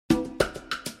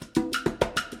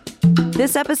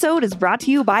This episode is brought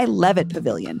to you by Levitt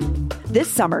Pavilion. This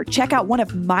summer, check out one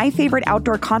of my favorite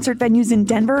outdoor concert venues in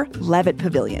Denver, Levitt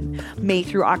Pavilion. May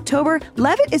through October,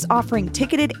 Levitt is offering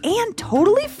ticketed and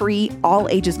totally free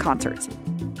all-ages concerts.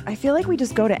 I feel like we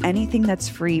just go to anything that's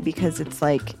free because it's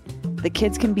like the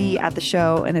kids can be at the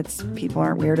show and it's people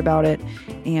aren't weird about it,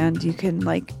 and you can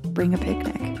like bring a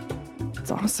picnic. It's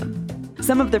awesome.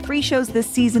 Some of the free shows this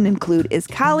season include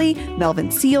Iskali,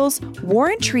 Melvin Seals, War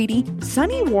and Treaty,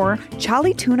 Sunny War,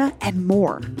 Charlie Tuna, and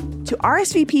more. To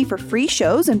RSVP for free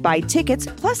shows and buy tickets,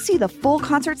 plus see the full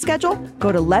concert schedule,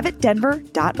 go to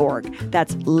levittdenver.org.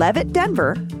 That's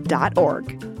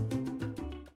levittdenver.org.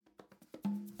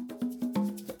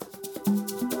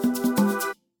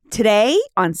 Today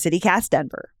on CityCast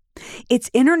Denver, it's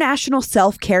International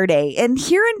Self-Care Day, and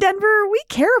here in Denver, we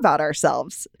care about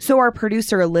ourselves. So our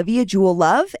producer Olivia Jewel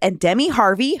Love and Demi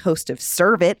Harvey, host of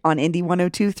Serve It on Indy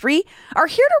 102.3, are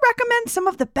here to recommend some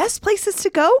of the best places to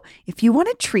go if you want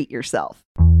to treat yourself.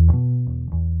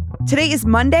 Today is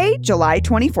Monday, July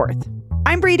 24th.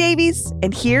 I'm Bree Davies,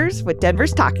 and here's what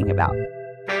Denver's talking about.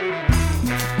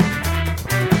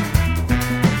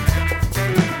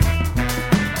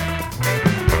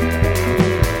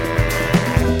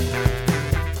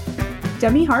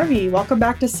 Demi Harvey, welcome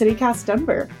back to CityCast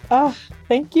Denver. Oh,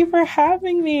 thank you for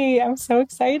having me. I'm so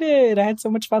excited. I had so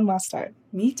much fun last time.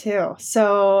 Me too.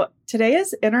 So today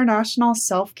is International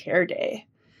Self-Care Day.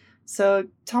 So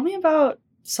tell me about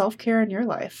self-care in your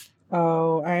life.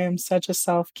 Oh, I am such a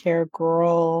self-care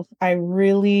girl. I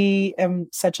really am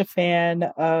such a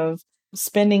fan of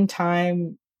spending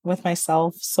time with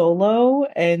myself solo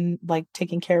and like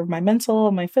taking care of my mental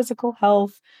and my physical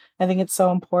health. I think it's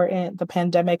so important. The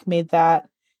pandemic made that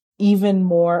even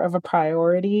more of a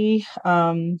priority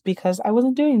because I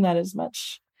wasn't doing that as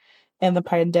much. And the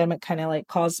pandemic kind of like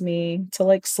caused me to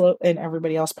like slow, and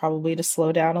everybody else probably to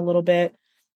slow down a little bit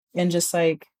and just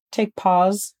like take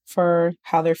pause for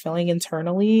how they're feeling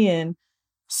internally. And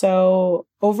so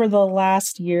over the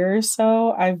last year or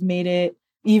so, I've made it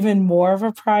even more of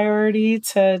a priority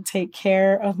to take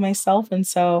care of myself. And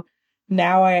so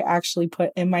now I actually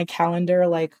put in my calendar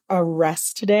like a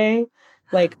rest day.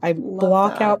 Like I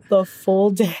block out the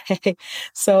full day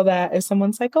so that if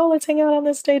someone's like, oh, let's hang out on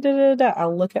this day,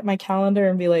 I'll look at my calendar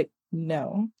and be like,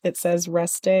 no, it says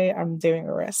rest day. I'm doing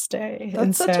a rest day.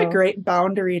 That's such a great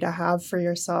boundary to have for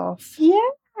yourself.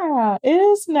 Yeah, it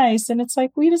is nice. And it's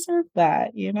like, we deserve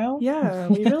that, you know? Yeah,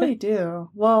 we really do.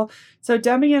 Well, so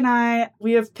Demi and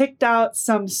we have picked out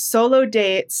some solo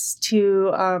dates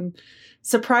to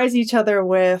surprise each other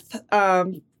with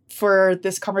for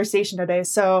this conversation today.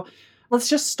 So let's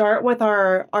just start with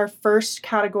our first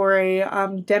category.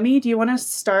 Demi, do you want to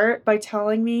start by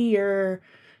telling me your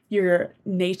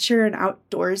nature and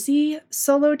outdoorsy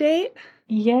solo date?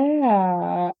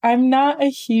 Yeah, I'm not a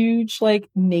huge like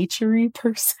nature-y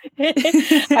person.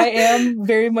 I am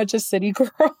very much a city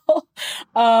girl.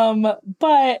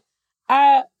 But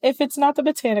if it's not the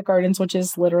Botanic Gardens, which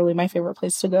is literally my favorite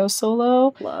place to go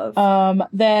solo, love.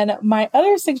 Then my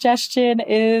other suggestion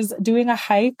is doing a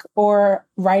hike or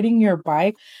riding your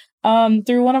bike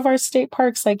through one of our state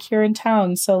parks, like here in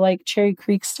town. So like Cherry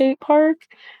Creek State Park.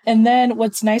 And then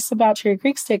what's nice about Cherry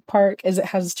Creek State Park is it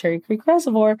has Cherry Creek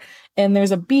Reservoir and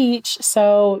there's a beach.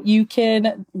 So you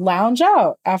can lounge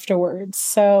out afterwards.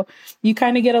 So you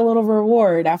kind of get a little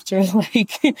reward after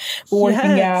like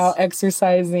working out,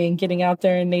 exercising, getting out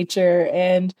there in nature.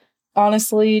 And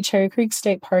honestly, Cherry Creek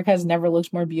State Park has never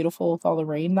looked more beautiful with all the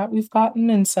rain that we've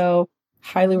gotten. And so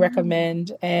highly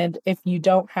recommend. And if you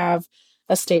don't have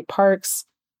a state parks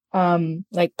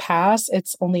like pass,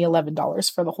 it's only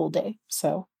 $11 for the whole day.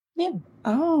 So yeah.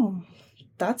 Oh,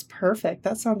 that's perfect.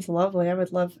 That sounds lovely. I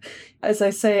would love, as I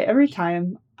say every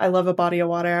time, I love a body of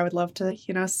water. I would love to, sit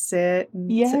and sit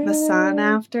in the sun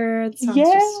after. It sounds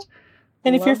just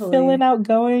and lovely. If you're feeling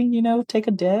outgoing, take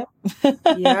a dip.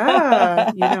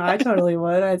 Yeah, I totally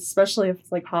would, especially if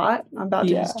it's like hot. I'm about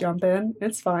to just jump in.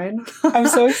 It's fine. I'm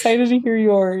so excited to hear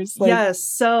yours. Yes.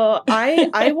 So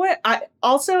I went, I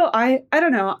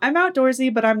don't know. I'm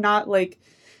outdoorsy, but I'm not like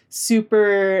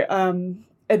super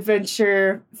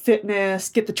adventure fitness,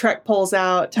 get the trek poles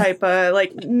out type of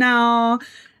no.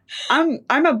 I'm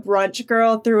a brunch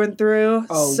girl through and through.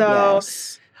 Oh, so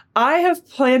yes. I have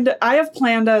planned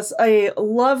us a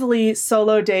lovely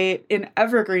solo date in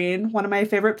Evergreen, one of my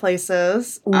favorite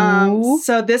places.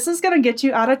 So this is going to get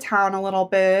you out of town a little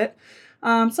bit.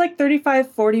 It's like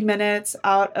 35, 40 minutes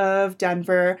out of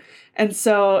Denver. And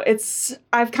so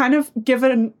I've kind of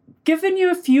given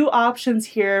you a few options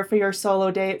here for your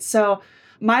solo date. So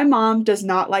my mom does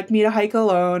not like me to hike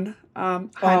alone. Hi,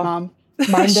 Mom.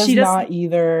 Mine does not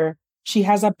either. She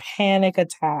has a panic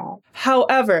attack.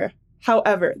 However,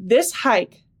 this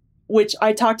hike, which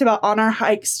I talked about on our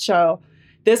hikes show,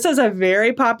 this is a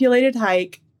very populated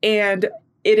hike, and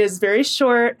it is very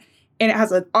short, and it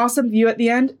has an awesome view at the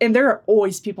end, and there are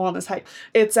always people on this hike.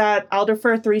 It's at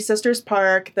Alderfer Three Sisters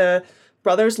Park, the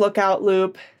Brothers Lookout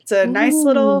Loop. It's a nice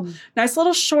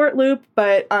little short loop,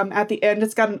 but at the end,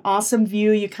 it's got an awesome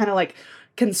view. You kind of like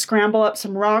can scramble up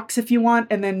some rocks if you want,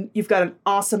 and then you've got an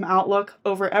awesome outlook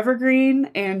over Evergreen,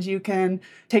 and you can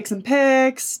take some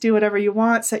pics, do whatever you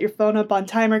want, set your phone up on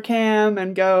timer cam,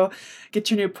 and go get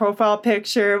your new profile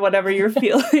picture, whatever you're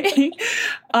feeling.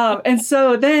 And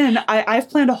so then I've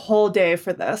planned a whole day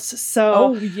for this.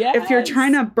 So if you're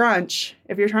trying to brunch,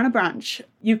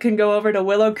 you can go over to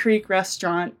Willow Creek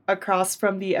Restaurant across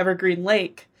from the Evergreen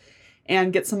Lake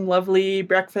and get some lovely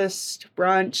breakfast,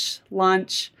 brunch,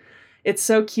 lunch. It's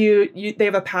so cute. They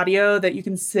have a patio that you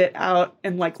can sit out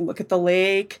and like look at the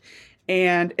lake.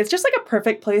 And it's just like a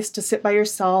perfect place to sit by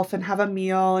yourself and have a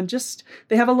meal. And just,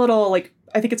 they have a little like,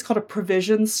 I think it's called a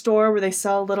provision store where they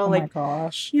sell little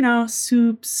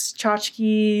soups,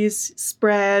 tchotchkes,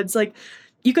 spreads. Like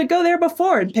you could go there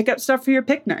before and pick up stuff for your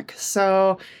picnic.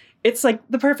 So it's like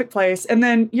the perfect place. And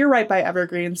then you're right by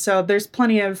Evergreen. So there's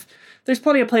plenty of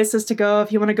places to go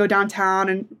if you want to go downtown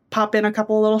and pop in a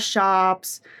couple of little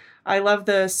shops. I love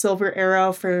the Silver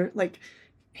Arrow for like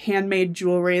handmade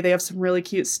jewelry. They have some really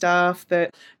cute stuff.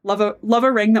 That love a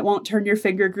ring that won't turn your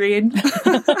finger green.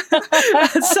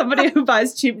 As somebody who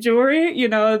buys cheap jewelry,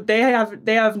 they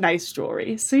have nice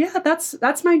jewelry. So yeah,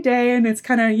 that's my day. And it's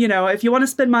kind of, if you want to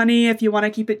spend money, if you want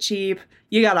to keep it cheap,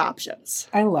 you got options.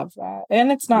 I love that.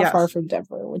 And it's not far from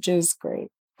Denver, which is great.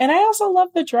 And I also love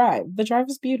the drive. The drive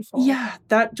is beautiful. Yeah,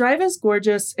 that drive is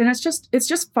gorgeous. And it's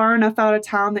just far enough out of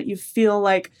town that you feel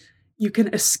like you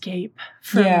can escape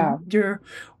from your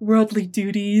worldly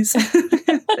duties.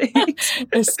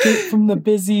 Escape from the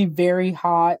busy, very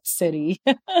hot city.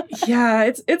 Yeah,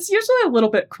 it's usually a little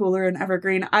bit cooler in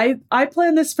Evergreen. I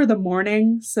plan this for the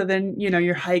morning, so then,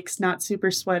 your hike's not super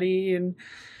sweaty and,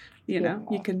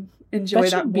 you can enjoy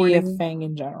that morning. That should be a thing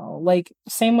in general. Like,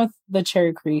 same with the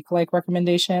Cherry Creek, like,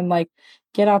 recommendation, like,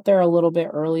 get out there a little bit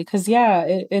early. Because,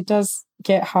 it does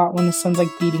get hot when the sun's, like,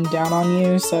 beating down on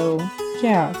you. So,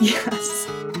 yeah. Yes.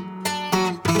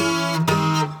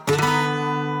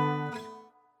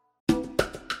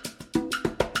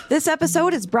 This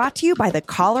episode is brought to you by the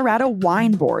Colorado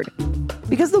Wine Board.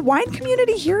 Because the wine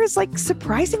community here is like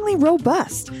surprisingly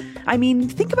robust. I mean,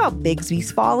 think about Bigsby's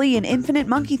Folly and Infinite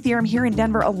Monkey Theorem here in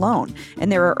Denver alone.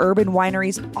 And there are urban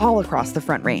wineries all across the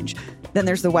Front Range. Then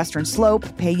there's the Western Slope,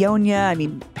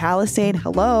 Paonia, Palisade.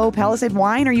 Hello, Palisade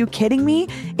wine? Are you kidding me?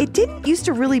 It didn't used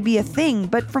to really be a thing,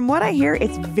 but from what I hear,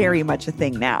 it's very much a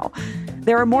thing now.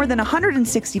 There are more than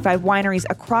 165 wineries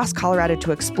across Colorado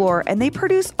to explore, and they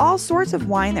produce all sorts of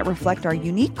wine that reflect our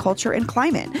unique culture and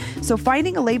climate. So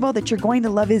finding a label that you're going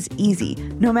to love is easy,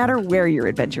 no matter where your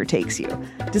adventure takes you.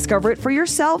 Discover it for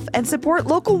yourself and support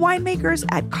local winemakers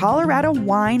at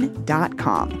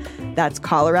coloradowine.com. That's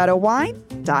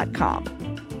coloradowine.com.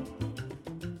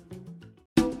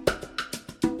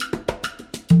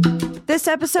 This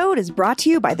episode is brought to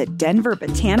you by the Denver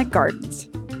Botanic Gardens.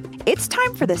 It's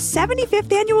time for the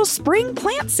 75th annual Spring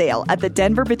Plant Sale at the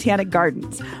Denver Botanic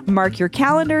Gardens. Mark your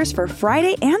calendars for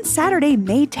Friday and Saturday,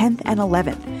 May 10th and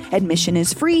 11th. Admission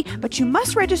is free, but you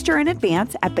must register in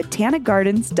advance at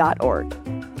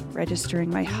botanicgardens.org. Registering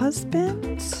my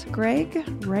husband, Greg,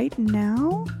 right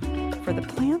now for the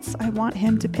plants I want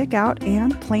him to pick out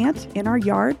and plant in our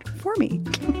yard for me.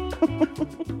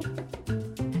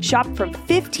 Shop from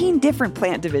 15 different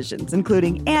plant divisions,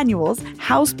 including annuals,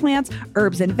 houseplants,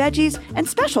 herbs and veggies, and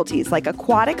specialties like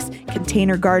aquatics,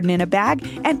 container garden in a bag,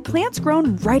 and plants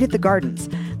grown right at the gardens.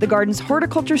 The garden's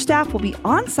horticulture staff will be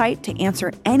on site to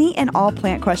answer any and all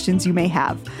plant questions you may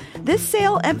have. This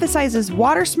sale emphasizes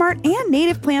water smart and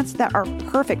native plants that are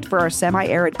perfect for our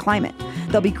semi-arid climate.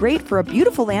 They'll be great for a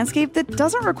beautiful landscape that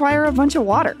doesn't require a bunch of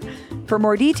water. For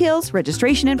more details,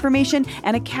 registration information,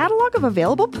 and a catalog of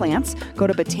available plants, go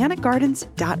to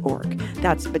botanicgardens.org.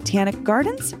 That's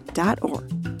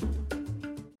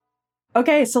botanicgardens.org.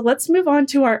 Okay, so let's move on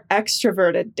to our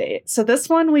extroverted date. So this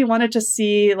one we wanted to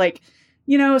see,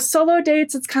 solo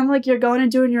dates, it's kind of like you're going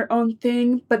and doing your own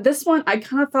thing. But this one, I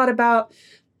kind of thought about,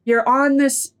 you're on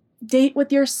this date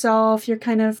with yourself, you're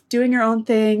kind of doing your own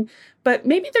thing, but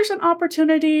maybe there's an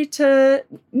opportunity to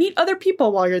meet other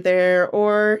people while you're there,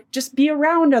 or just be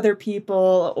around other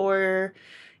people, or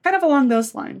kind of along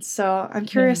those lines. So I'm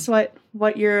curious what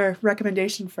your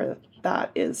recommendation for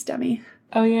that is, Demi.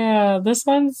 Oh yeah, this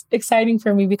one's exciting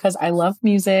for me because I love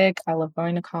music. I love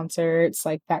going to concerts,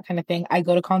 like that kind of thing. I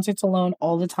go to concerts alone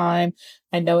all the time.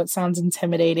 I know it sounds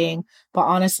intimidating, but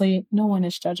honestly, no one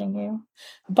is judging you.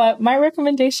 But my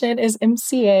recommendation is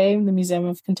MCA, the Museum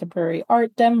of Contemporary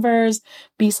Art Denver's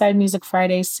B-Side Music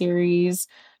Friday series.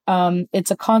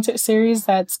 It's a concert series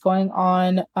that's going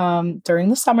on during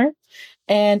the summer.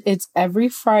 And it's every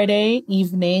Friday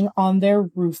evening on their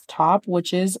rooftop,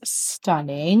 which is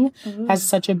stunning. Ooh. Has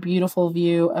such a beautiful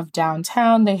view of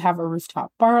downtown. They have a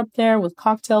rooftop bar up there with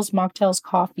cocktails, mocktails,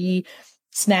 coffee,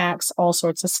 snacks, all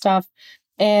sorts of stuff.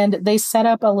 And they set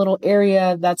up a little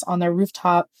area that's on their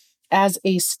rooftop as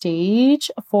a stage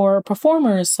for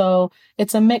performers. So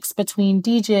it's a mix between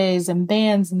DJs and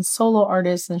bands and solo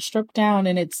artists and stripped down,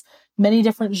 and it's many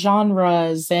different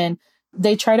genres, and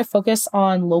they try to focus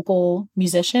on local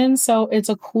musicians. So it's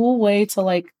a cool way to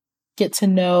like get to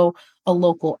know a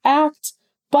local act,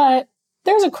 but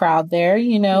there's a crowd there,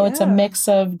 you know, It's a mix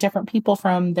of different people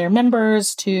from their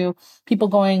members to people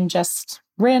going just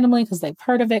randomly because they've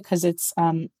heard of it, because it's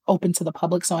open to the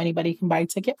public. So anybody can buy a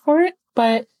ticket for it,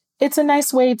 but it's a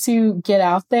nice way to get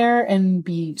out there and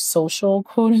be social,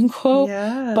 quote unquote.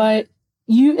 Yeah. But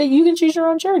you can choose your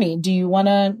own journey. Do you want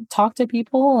to talk to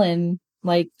people and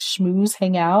like schmooze,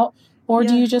 hang out? Or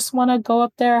do you just want to go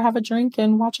up there, have a drink,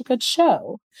 and watch a good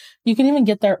show? You can even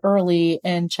get there early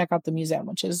and check out the museum,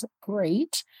 which is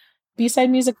great. B-Side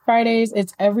Music Fridays,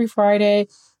 it's every Friday,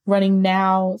 running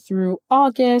now through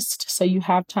August. So you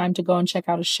have time to go and check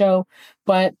out a show,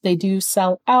 but they do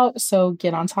sell out. So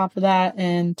get on top of that,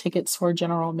 and tickets for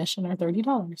general admission are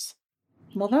 $30.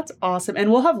 Well, that's awesome. And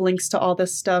we'll have links to all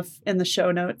this stuff in the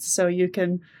show notes so you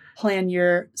can plan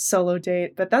your solo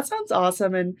date. But that sounds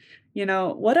awesome. And, you know,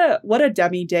 what a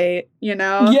demi date, you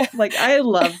know? Yeah. Like, I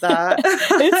love that.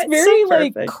 It's very so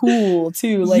like cool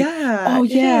too. Like, oh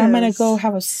yeah, I'm going to go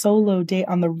have a solo date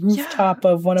on the rooftop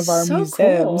of one of our museums.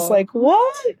 Cool. Like,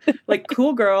 what? Like,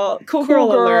 cool girl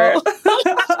alert.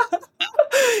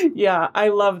 Yeah, I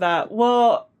love that.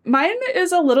 Well, mine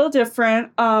is a little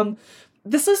different.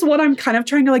 This is what I'm kind of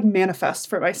trying to like manifest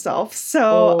for myself.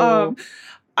 So,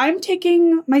 I'm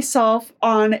taking myself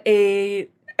on a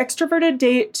extroverted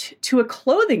date to a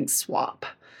clothing swap.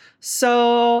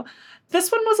 So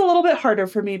this one was a little bit harder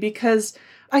for me because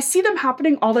I see them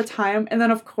happening all the time. And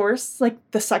then of course, like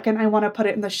the second I want to put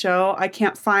it in the show, I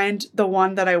can't find the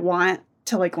one that I want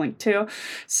to like link to.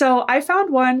 So I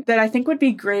found one that I think would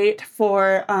be great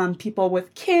for people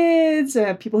with kids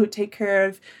and people who take care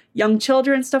of young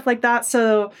children, stuff like that.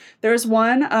 So there's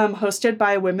one hosted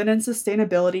by Women in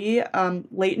Sustainability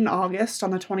late in August on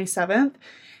the 27th.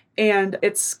 And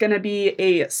it's going to be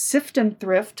a sift and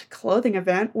thrift clothing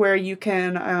event where you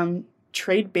can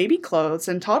trade baby clothes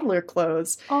and toddler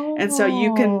clothes. Oh. And so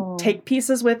you can take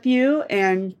pieces with you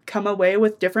and come away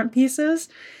with different pieces.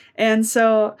 And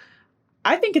so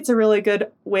I think it's a really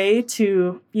good way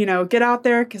to, you know, get out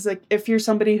there, because like if you're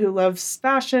somebody who loves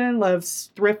fashion, loves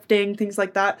thrifting, things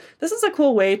like that, this is a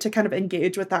cool way to kind of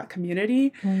engage with that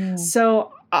community.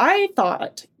 So I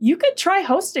thought you could try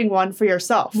hosting one for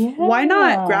yourself. Yeah. Why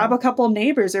not grab a couple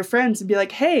neighbors or friends and be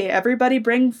like, hey, everybody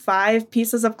bring 5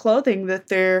 pieces of clothing that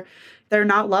they're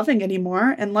not loving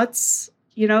anymore, and let's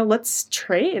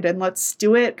trade, and let's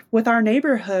do it with our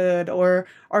neighborhood or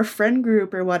our friend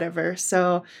group or whatever.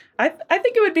 So I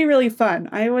think it would be really fun.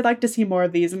 I would like to see more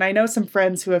of these. And I know some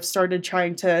friends who have started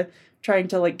trying to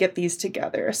like get these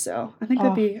together. So I think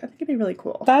it'd be really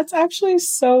cool. That's actually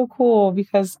so cool,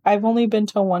 because I've only been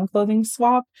to one clothing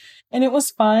swap and it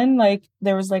was fun. Like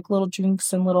there was like little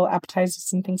drinks and little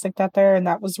appetizers and things like that there. And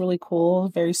that was really cool.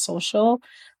 Very social.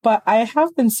 But I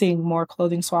have been seeing more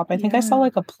clothing swap. I think I saw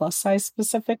like a plus size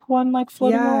specific one like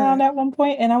floating around at one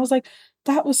point. And I was like,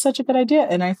 that was such a good idea.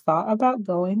 And I thought about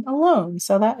going alone.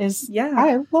 So that is,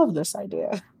 I love this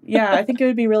idea. Yeah, I think it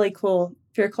would be really cool.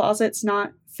 If your closet's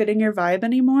not fitting your vibe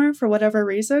anymore for whatever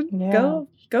reason,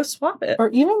 go swap it. Or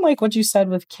even like what you said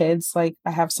with kids. Like I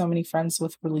have so many friends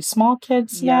with really small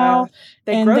kids now.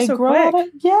 They grow so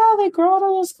quick. They grow out of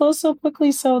those clothes so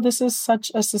quickly. So this is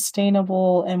such a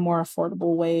sustainable and more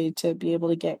affordable way to be able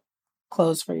to get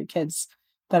clothes for your kids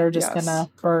that are just gonna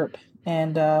burp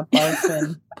and barf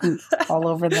and poop all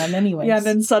over them anyways. Yeah,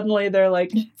 then suddenly they're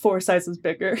like 4 sizes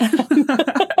bigger.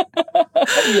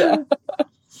 Yeah.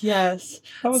 Yes.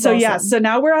 So awesome. So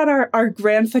now we're at our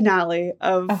grand finale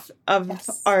of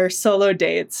our solo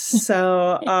dates.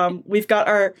 So we've got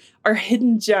our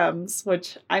hidden gems,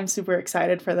 which I'm super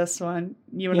excited for this one.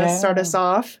 You want to start us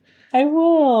off? I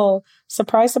will.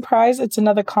 Surprise, surprise, it's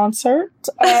another concert.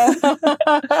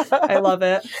 I love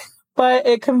it. But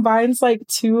it combines like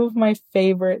two of my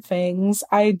favorite things.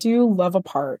 I do love a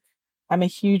park. I'm a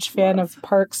huge fan of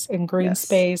parks and green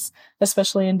space,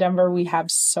 especially in Denver. We have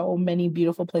so many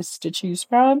beautiful places to choose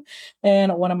from.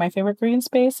 And one of my favorite green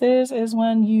spaces is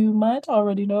one you might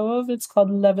already know of. It's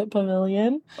called Levitt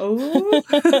Pavilion. Oh,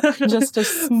 just a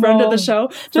small friend of the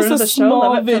show. Just a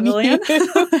small venue.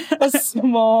 A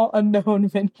small unknown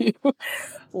venue.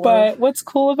 But what's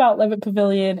cool about Levitt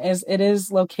Pavilion is it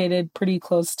is located pretty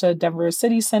close to Denver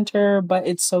City Center, but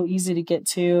it's so easy to get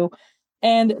to.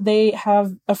 And they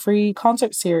have a free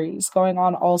concert series going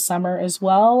on all summer as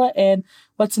well. And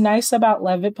what's nice about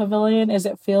Levitt Pavilion is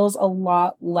it feels a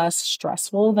lot less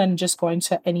stressful than just going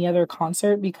to any other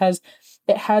concert because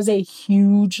it has a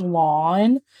huge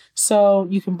lawn. So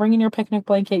you can bring in your picnic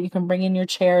blanket, you can bring in your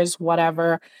chairs,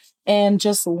 whatever, and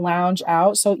just lounge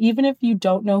out. So even if you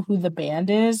don't know who the band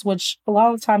is, which a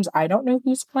lot of times I don't know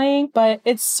who's playing, but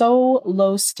it's so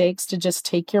low stakes to just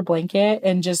take your blanket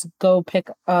and just go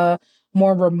pick a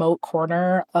more remote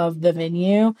corner of the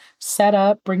venue, set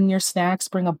up, bring your snacks,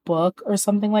 bring a book or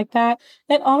something like that.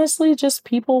 And honestly, just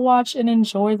people watch and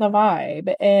enjoy the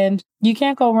vibe. And you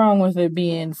can't go wrong with it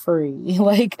being free.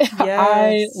 Like,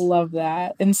 I love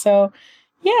that. And so,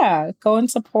 yeah, go and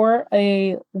support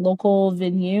a local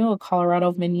venue, a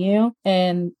Colorado venue.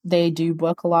 And they do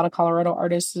book a lot of Colorado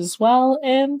artists as well.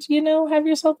 And, you know, have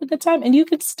yourself a good time. And you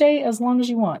could stay as long as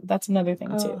you want. That's another thing,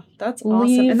 too. That's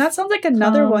awesome. And that sounds like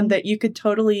another one that you could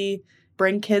totally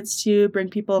bring kids to, bring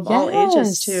people of all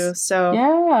ages to. So,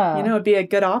 you know, it'd be a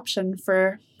good option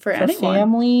for anyone.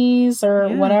 Families or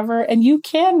whatever. And you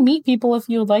can meet people if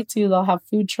you would like to. They'll have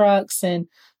food trucks and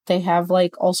they have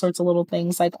like all sorts of little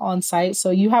things like on site.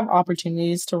 So you have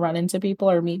opportunities to run into people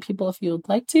or meet people if you would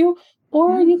like to.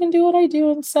 Or you can do what I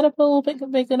do and set up a little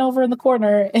bacon over in the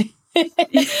corner. And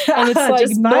it's like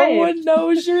no one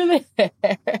knows you're there.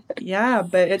 Yeah,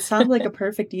 but it sounds like a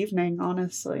perfect evening,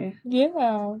 honestly.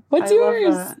 Yeah. What's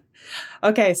yours?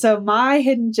 Okay, so my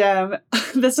hidden gem,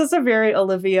 this is a very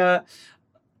Olivia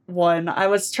one. I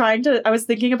was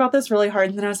thinking about this really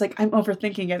hard and then I was like, I'm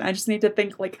overthinking it. I just need to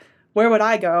think like, where would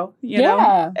I go? You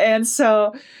know? And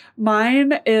so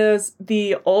mine is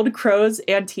the Old Crows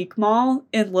Antique Mall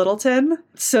in Littleton.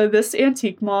 So this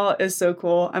antique mall is so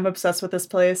cool. I'm obsessed with this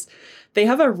place. They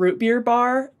have a root beer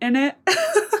bar in it,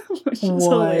 which is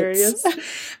hilarious.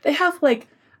 They have like,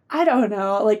 I don't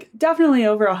know, like definitely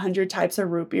over 100 types of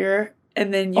root beer.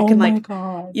 And then you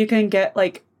can you can get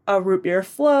like a root beer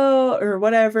flow or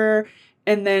whatever.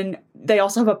 And then they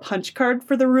also have a punch card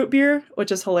for the root beer,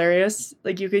 which is hilarious.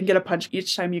 Like you can get a punch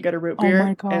each time you get a root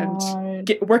beer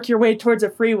and work your way towards a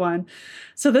free one.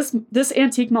 So this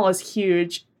antique mall is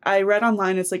huge. I read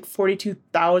online it's like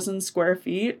 42,000 square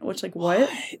feet, which like what?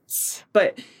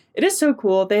 But it is so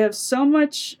cool. They have so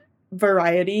much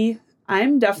variety.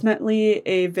 I'm definitely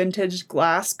a vintage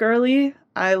glass girly.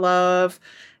 I love,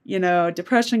 you know,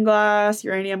 depression glass,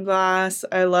 uranium glass.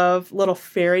 I love little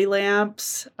fairy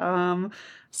lamps.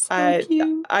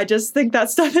 Cute. I just think that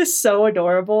stuff is so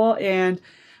adorable. And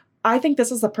I think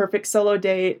this is the perfect solo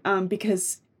date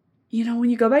because, you know, when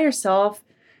you go by yourself,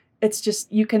 it's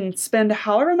just, you can spend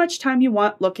however much time you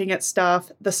want looking at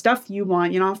stuff, the stuff you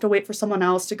want. You don't have to wait for someone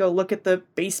else to go look at the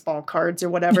baseball cards or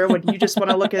whatever when you just want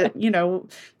to look at, you know,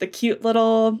 the cute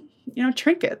little, you know,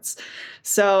 trinkets.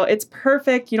 So it's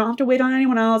perfect. You don't have to wait on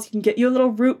anyone else. You can get you a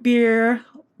little root beer,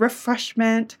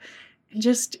 refreshment, and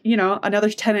just, you know,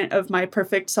 another tenet of my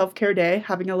perfect self-care day,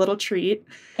 having a little treat.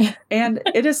 And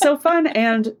it is so fun.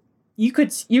 And you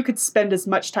could spend as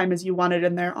much time as you wanted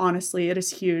in there. Honestly, it is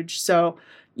huge. So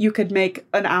you could make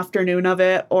an afternoon of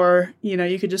it, or, you know,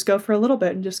 you could just go for a little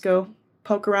bit and just go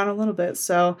poke around a little bit.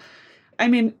 So, I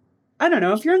mean, I don't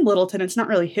know. If you're in Littleton, it's not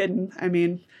really hidden. I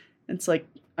mean, it's like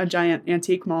a giant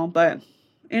antique mall, but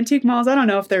antique malls, I don't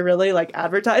know if they're really like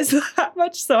advertised that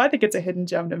much. So I think it's a hidden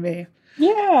gem to me.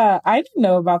 Yeah, I didn't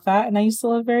know about that. And I used to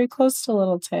live very close to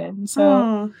Littleton.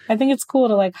 So I think it's cool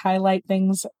to like highlight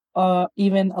things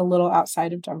even a little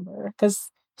outside of Denver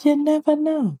because you never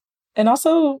know. And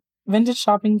also, vintage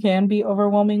shopping can be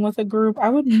overwhelming with a group. I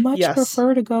would much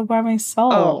prefer to go by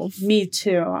myself. Oh, me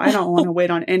too. I don't want to wait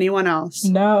on anyone else.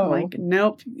 No. Like,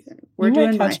 nope. We're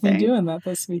doing my thing. You might catch me doing that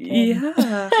this weekend.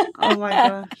 Yeah. Oh my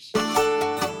gosh.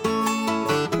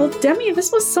 Well, Demi,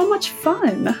 this was so much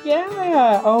fun.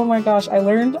 Yeah. Oh my gosh. I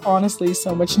learned, honestly,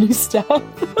 so much new stuff.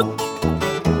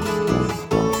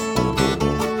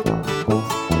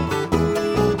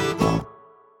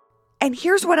 And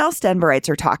here's what else Denverites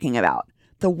are talking about.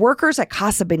 the workers at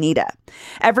Casa Bonita.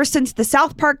 Ever since the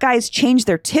South Park guys changed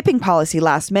their tipping policy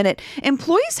last minute,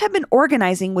 employees have been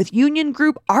organizing with union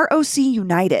group ROC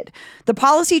United. The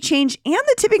policy change and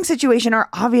the tipping situation are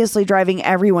obviously driving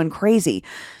everyone crazy.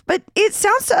 But it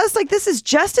sounds to us like this is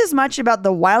just as much about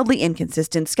the wildly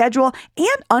inconsistent schedule and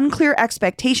unclear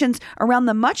expectations around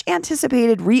the much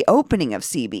anticipated reopening of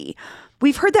CB.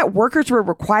 We've heard that workers were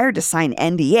required to sign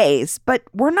NDAs, but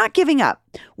we're not giving up.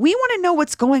 We want to know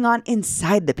what's going on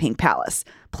inside the Pink Palace.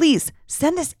 Please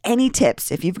send us any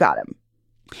tips if you've got them.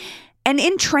 And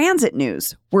in transit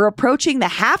news, we're approaching the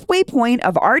halfway point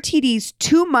of RTD's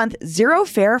 2-month Zero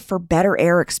Fare for Better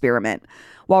Air experiment.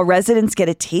 While residents get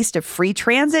a taste of free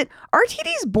transit,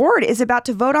 RTD's board is about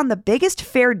to vote on the biggest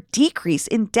fare decrease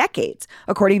in decades,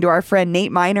 according to our friend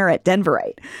Nate Miner at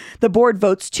Denverite. The board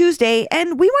votes Tuesday,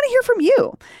 and we want to hear from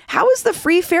you. How is the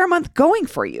free fare month going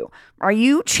for you? Are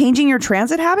you changing your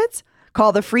transit habits?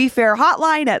 Call the free fare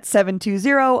hotline at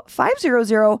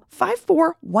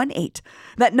 720-500-5418.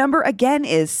 That number again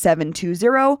is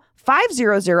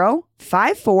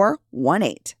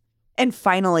 720-500-5418. And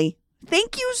finally,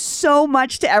 thank you so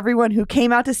much to everyone who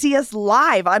came out to see us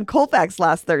live on Colfax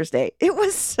last Thursday. It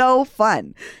was so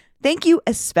fun. Thank you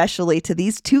especially to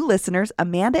these two listeners,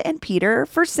 Amanda and Peter,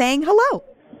 for saying hello.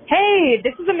 Hey,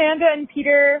 this is Amanda and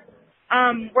Peter.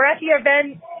 We're at the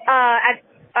event at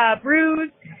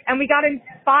Brews, and we got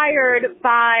inspired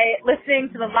by listening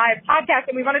to the live podcast,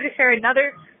 and we wanted to share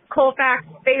another Colfax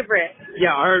favorite.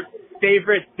 Yeah, our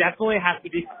favorite definitely has to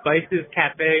be Spices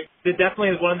Cafe. It definitely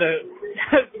is one of the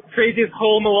craziest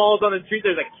hole in the walls on the street.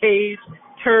 There's a cage,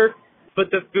 turf,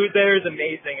 but the food there is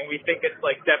amazing, and we think it's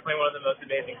like definitely one of the most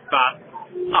amazing spots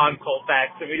on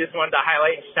Colfax. And we just wanted to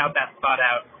highlight and shout that spot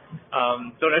out.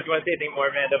 Don't know if you want to say anything more,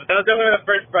 Amanda, but that was definitely the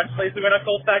first brunch place we went on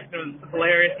Colfax, and it was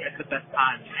hilarious, and it's the best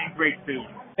time, and great food.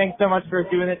 Thanks so much for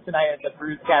doing it tonight at the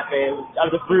Brews Cafe. It was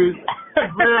out of the Brews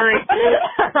Brewery.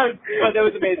 But that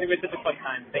was amazing. We had such a fun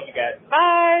time. Thank you, guys.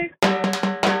 Bye!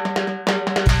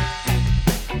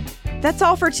 That's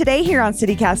all for today here on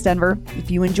CityCast Denver. If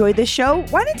you enjoyed this show,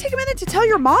 why not take a minute to tell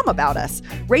your mom about us?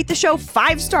 Rate the show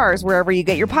 5 stars wherever you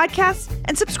get your podcasts,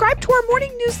 and subscribe to our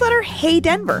morning newsletter, Hey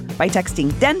Denver, by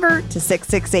texting Denver to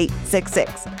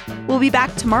 66866. We'll be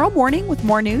back tomorrow morning with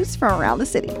more news from around the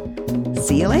city.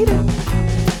 See you later.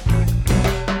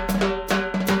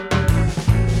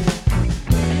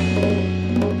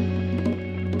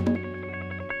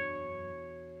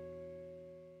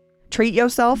 Treat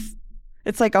yourself.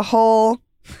 It's like a whole...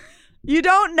 You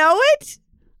don't know it?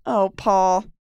 Oh, Paul.